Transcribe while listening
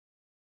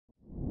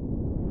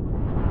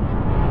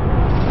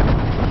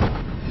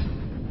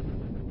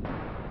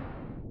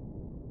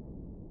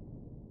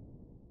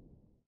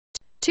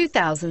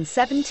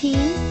2017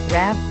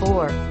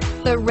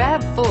 RAV4. The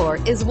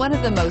RAV4 is one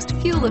of the most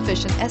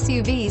fuel-efficient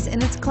SUVs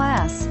in its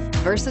class.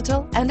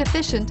 Versatile and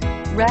efficient,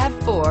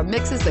 RAV4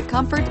 mixes the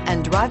comfort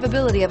and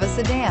drivability of a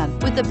sedan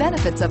with the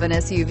benefits of an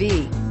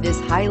SUV. This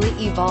highly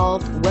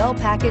evolved,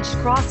 well-packaged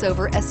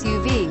crossover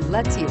SUV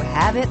lets you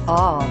have it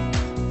all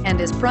and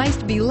is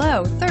priced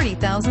below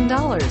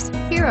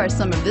 $30,000. Here are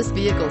some of this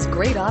vehicle's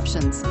great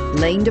options: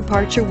 lane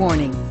departure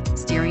warning,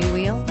 steering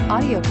wheel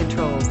audio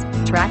controls,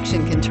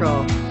 traction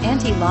control,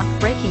 anti-lock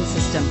braking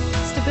system,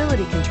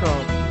 stability control,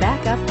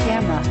 backup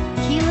camera,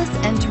 keyless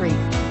entry,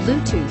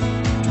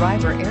 Bluetooth,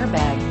 driver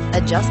airbag,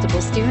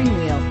 adjustable steering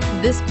wheel.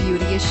 This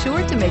beauty is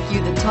sure to make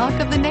you the talk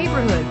of the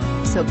neighborhood.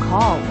 So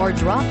call or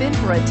drop in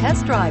for a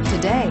test drive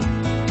today.